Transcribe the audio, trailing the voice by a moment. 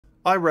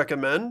I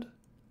recommend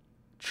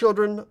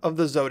Children of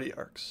the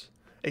Zodiarcs,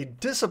 a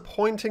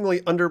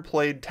disappointingly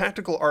underplayed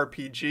tactical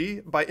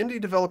RPG by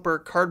indie developer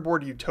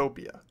Cardboard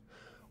Utopia.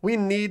 We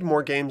need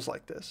more games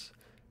like this.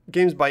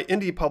 Games by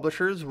indie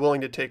publishers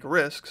willing to take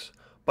risks,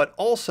 but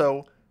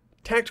also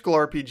tactical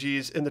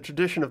RPGs in the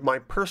tradition of my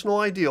personal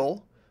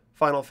ideal,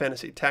 Final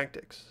Fantasy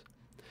Tactics.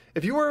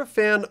 If you are a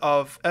fan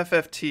of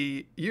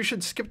FFT, you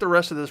should skip the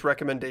rest of this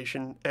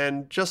recommendation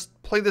and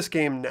just play this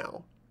game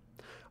now.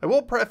 I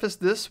will preface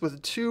this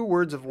with 2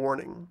 words of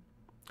warning.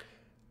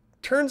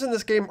 Turns in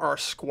this game are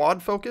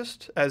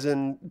squad-focused, as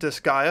in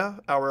Disgaea,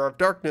 Hour of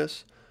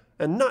Darkness,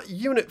 and not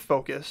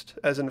unit-focused,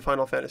 as in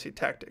Final Fantasy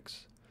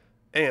Tactics.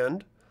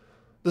 And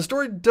the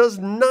story does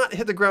not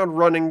hit the ground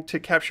running to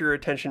capture your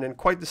attention in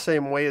quite the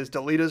same way as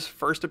Delita's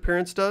first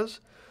appearance does.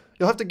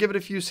 You'll have to give it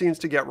a few scenes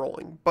to get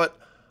rolling, but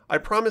I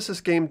promise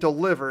this game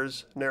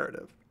delivers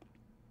narrative.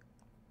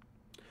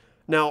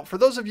 Now, for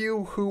those of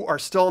you who are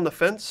still on the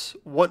fence,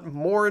 want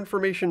more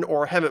information,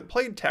 or haven't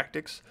played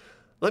Tactics,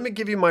 let me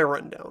give you my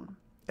rundown.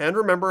 And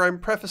remember, I'm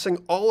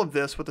prefacing all of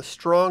this with a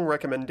strong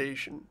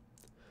recommendation.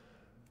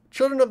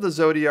 Children of the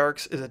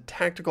Zodiarcs is a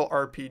tactical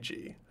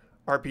RPG.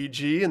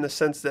 RPG in the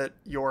sense that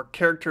your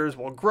characters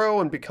will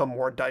grow and become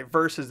more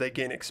diverse as they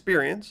gain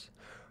experience.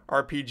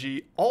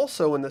 RPG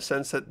also in the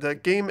sense that the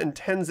game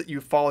intends that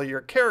you follow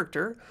your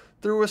character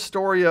through a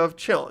story of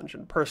challenge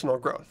and personal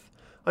growth.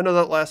 I know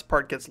that last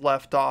part gets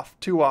left off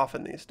too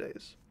often these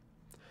days.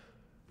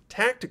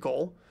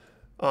 Tactical,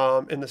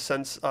 in the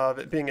sense of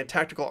it being a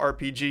tactical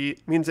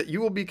RPG, means that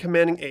you will be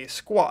commanding a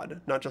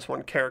squad, not just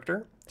one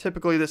character.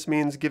 Typically this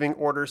means giving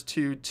orders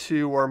to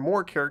 2 or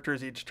more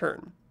characters each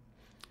turn.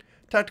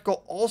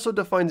 Tactical also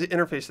defines the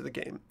interface of the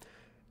game.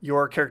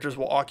 Your characters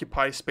will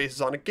occupy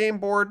spaces on a game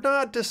board,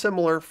 not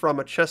dissimilar from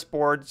a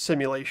chessboard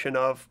simulation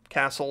of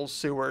castles,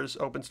 sewers,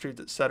 open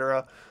streets,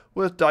 etc.,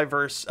 with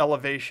diverse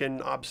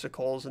elevation,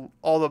 obstacles, and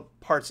all the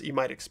parts that you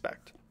might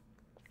expect.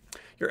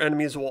 Your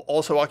enemies will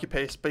also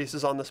occupy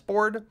spaces on this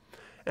board,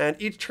 and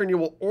each turn you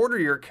will order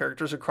your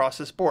characters across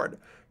this board,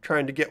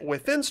 trying to get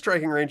within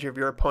striking range of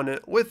your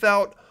opponent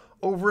without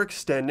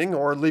overextending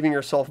or leaving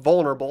yourself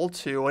vulnerable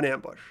to an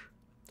ambush.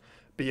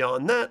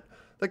 Beyond that,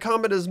 the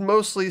combat is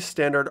mostly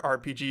standard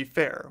RPG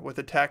fare, with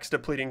attacks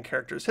depleting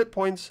characters' hit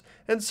points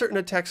and certain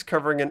attacks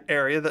covering an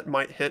area that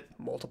might hit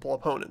multiple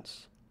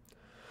opponents.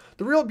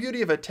 The real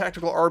beauty of a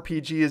tactical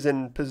RPG is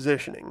in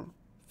positioning,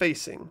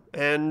 facing,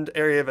 and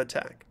area of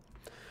attack.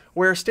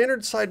 Where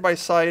standard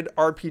side-by-side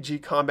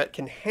RPG combat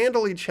can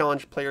handily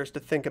challenge players to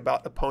think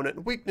about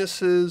opponent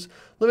weaknesses,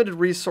 limited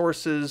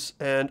resources,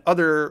 and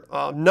other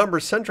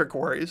number-centric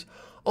worries,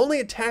 only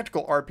a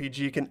tactical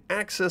RPG can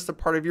access the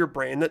part of your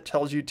brain that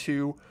tells you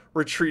to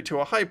retreat to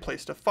a high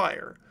place to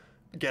fire,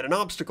 get an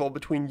obstacle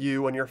between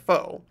you and your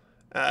foe,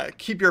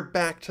 keep your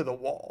back to the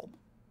wall.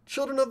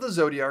 Children of the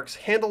Zodiarcs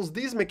handles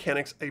these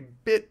mechanics a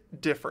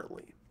bit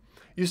differently.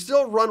 You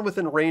still run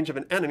within range of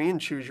an enemy and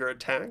choose your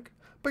attack,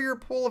 but your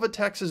pool of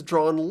attacks is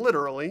drawn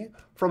literally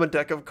from a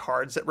deck of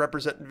cards that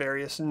represent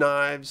various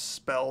knives,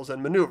 spells,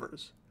 and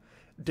maneuvers.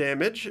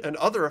 Damage and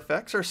other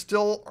effects are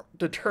still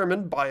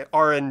determined by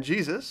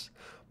RNGesus,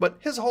 but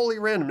his holy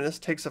randomness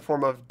takes the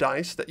form of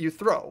dice that you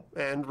throw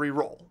and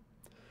re-roll.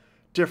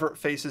 Different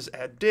faces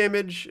add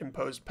damage,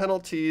 impose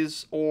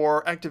penalties,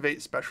 or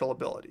activate special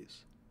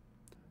abilities.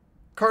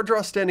 Card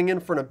draw standing in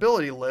for an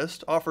ability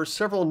list offers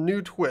several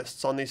new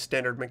twists on these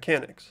standard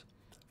mechanics.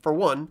 For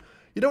one,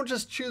 you don't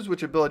just choose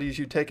which abilities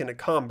you take into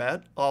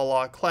combat, a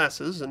la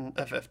classes and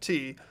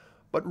FFT,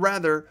 but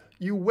rather,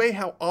 you weigh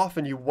how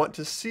often you want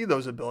to see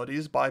those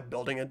abilities by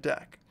building a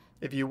deck.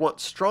 If you want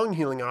strong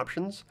healing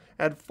options,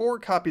 add 4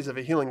 copies of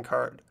a healing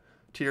card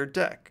to your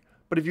deck.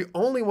 But if you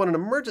only want an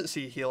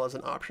emergency heal as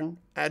an option,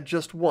 add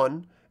just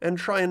 1, and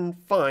try and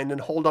find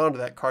and hold on to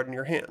that card in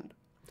your hand.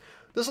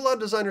 This allowed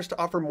designers to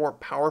offer more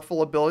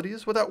powerful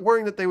abilities without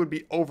worrying that they would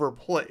be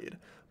overplayed,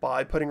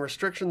 by putting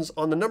restrictions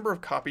on the number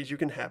of copies you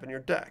can have in your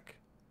deck.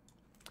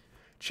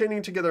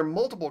 Chaining together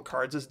multiple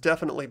cards is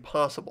definitely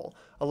possible,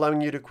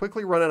 allowing you to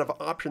quickly run out of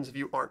options if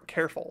you aren't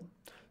careful.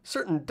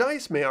 Certain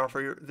dice may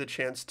offer you the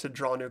chance to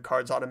draw new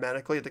cards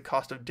automatically at the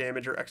cost of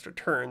damage or extra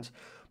turns,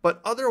 but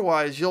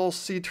otherwise you'll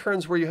see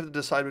turns where you have to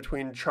decide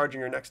between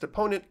charging your next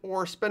opponent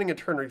or spending a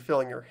turn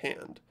refilling your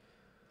hand.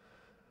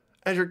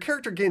 As your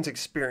character gains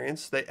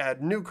experience, they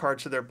add new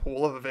cards to their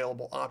pool of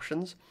available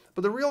options,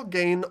 but the real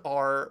gain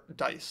are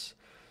dice.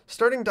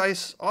 Starting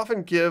dice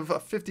often give a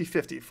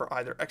 50-50 for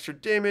either extra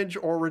damage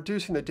or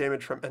reducing the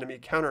damage from enemy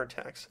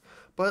counterattacks,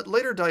 but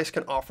later dice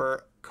can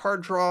offer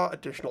card draw,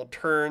 additional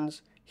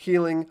turns,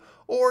 healing,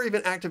 or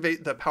even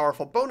activate the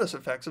powerful bonus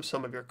effects of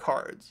some of your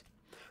cards.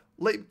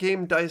 Late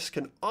game dice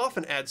can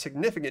often add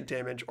significant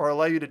damage or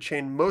allow you to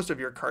chain most of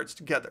your cards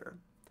together.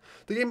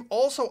 The game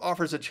also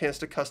offers a chance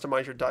to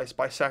customize your dice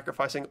by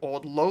sacrificing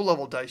old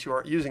low-level dice you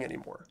aren't using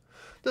anymore.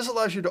 This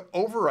allows you to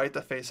overwrite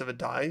the face of a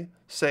die,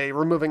 say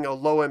removing a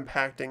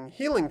low-impacting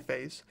healing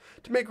face,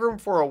 to make room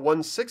for a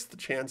 1/6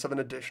 chance of an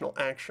additional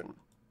action.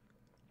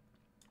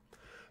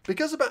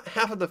 Because about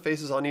half of the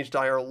faces on each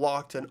die are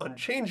locked and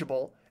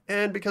unchangeable,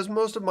 and because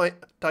most of my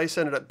dice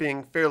ended up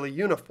being fairly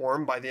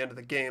uniform by the end of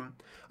the game,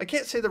 I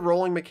can't say the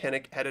rolling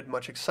mechanic added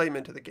much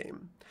excitement to the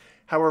game.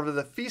 However,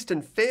 the feast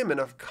and famine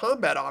of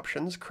combat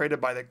options created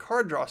by the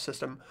card draw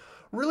system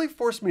really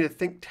forced me to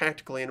think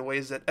tactically in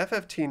ways that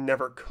FFT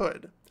never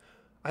could.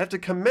 I have to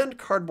commend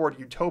Cardboard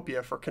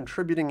Utopia for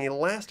contributing a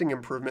lasting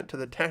improvement to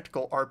the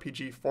tactical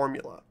RPG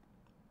formula.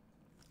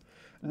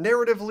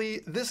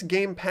 Narratively, this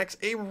game packs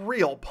a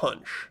real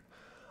punch.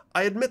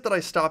 I admit that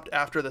I stopped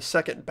after the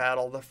second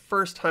battle the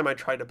first time I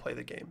tried to play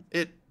the game.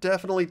 It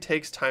definitely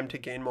takes time to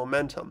gain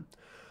momentum.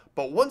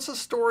 But once a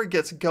story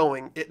gets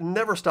going, it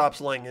never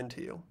stops laying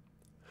into you.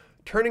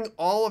 Turning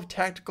all of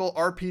tactical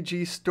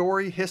RPG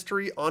story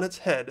history on its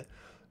head,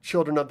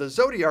 Children of the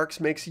Zodiarcs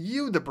makes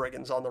you the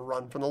brigands on the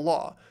run from the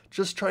law,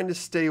 just trying to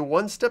stay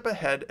one step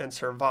ahead and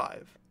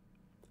survive.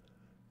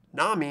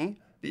 Nami,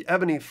 the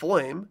Ebony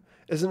Flame,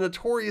 is a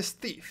notorious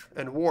thief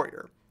and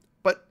warrior,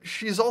 but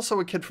she's also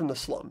a kid from the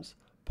slums,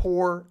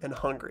 poor and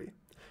hungry.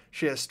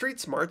 She has street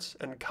smarts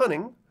and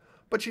cunning,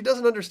 but she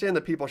doesn't understand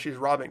the people she's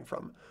robbing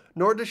from,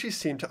 nor does she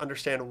seem to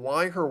understand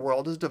why her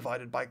world is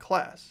divided by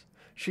class.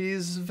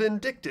 She's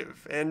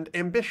vindictive and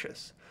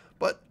ambitious,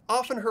 but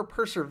often her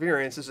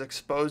perseverance is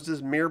exposed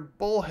as mere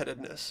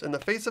bullheadedness in the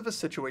face of a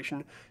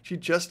situation she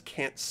just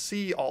can't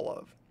see all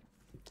of.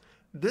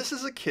 This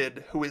is a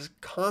kid who is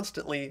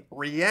constantly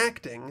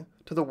reacting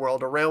to the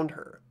world around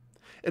her.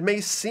 It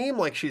may seem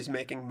like she's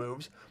making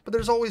moves, but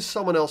there's always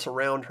someone else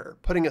around her,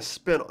 putting a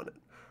spin on it.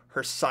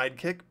 Her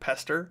sidekick,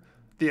 Pester,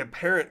 the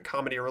apparent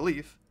comedy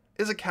relief,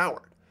 is a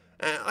coward.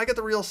 I get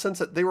the real sense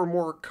that they were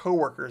more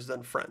co-workers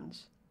than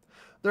friends.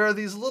 There are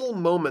these little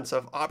moments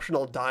of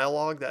optional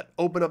dialogue that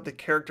open up the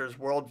characters'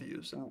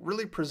 worldviews and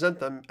really present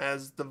them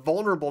as the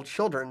vulnerable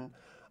children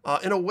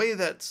in a way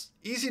that's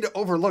easy to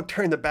overlook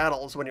during the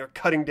battles when you're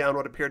cutting down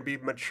what appear to be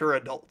mature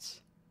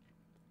adults.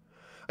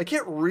 I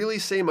can't really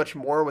say much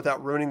more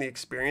without ruining the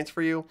experience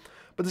for you,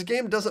 but this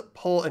game doesn't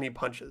pull any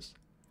punches.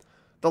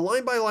 The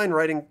line-by-line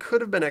writing could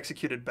have been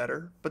executed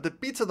better, but the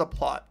beats of the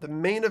plot, the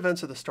main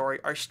events of the story,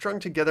 are strung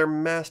together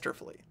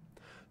masterfully.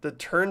 The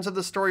turns of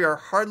the story are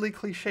hardly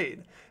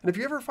cliched, and if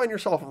you ever find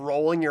yourself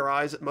rolling your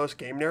eyes at most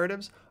game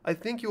narratives, I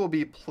think you will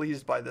be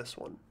pleased by this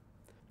one.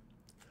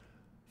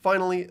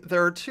 Finally,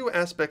 there are two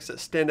aspects that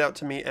stand out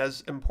to me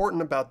as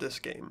important about this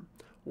game,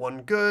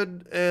 one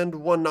good and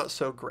one not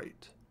so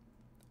great.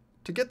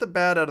 To get the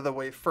bad out of the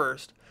way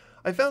first,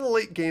 I found the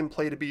late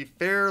gameplay to be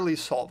fairly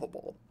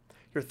solvable.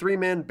 Your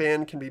three-man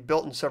band can be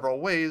built in several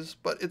ways,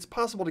 but it's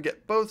possible to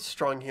get both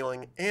strong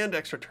healing and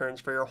extra turns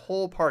for your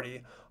whole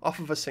party off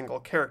of a single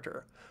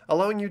character,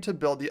 allowing you to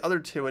build the other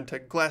two into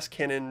glass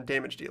cannon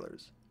damage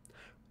dealers.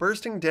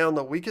 Bursting down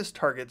the weakest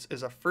targets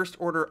is a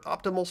first-order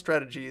optimal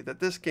strategy that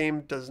this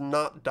game does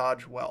not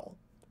dodge well.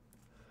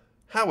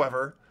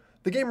 However,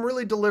 the game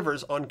really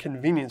delivers on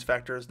convenience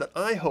factors that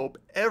I hope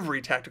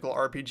every tactical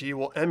RPG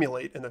will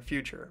emulate in the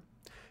future.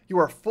 You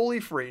are fully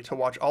free to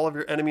watch all of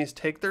your enemies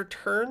take their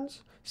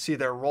turns, see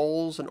their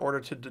rolls in order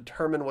to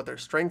determine what their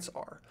strengths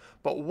are,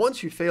 but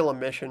once you fail a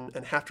mission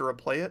and have to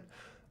replay it,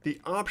 the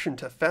option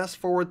to fast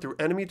forward through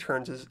enemy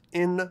turns is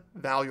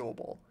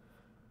invaluable.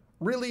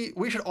 Really,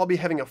 we should all be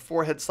having a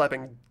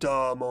forehead-slapping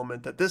duh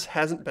moment that this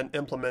hasn't been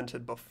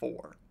implemented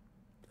before.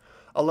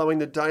 Allowing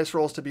the dice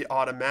rolls to be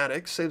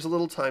automatic saves a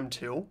little time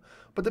too,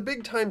 but the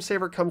big time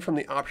saver comes from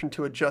the option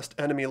to adjust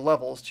enemy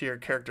levels to your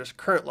character's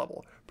current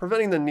level,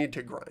 preventing the need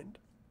to grind.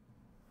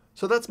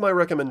 So that's my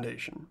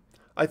recommendation.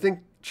 I think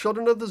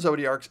Children of the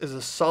Zodiarcs is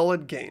a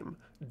solid game,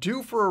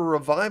 due for a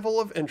revival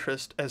of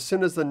interest as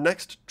soon as the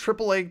next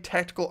AAA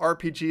tactical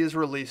RPG is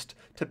released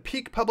to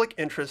pique public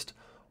interest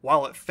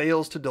while it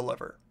fails to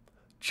deliver.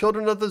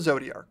 Children of the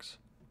Zodiarcs.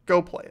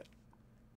 Go play it.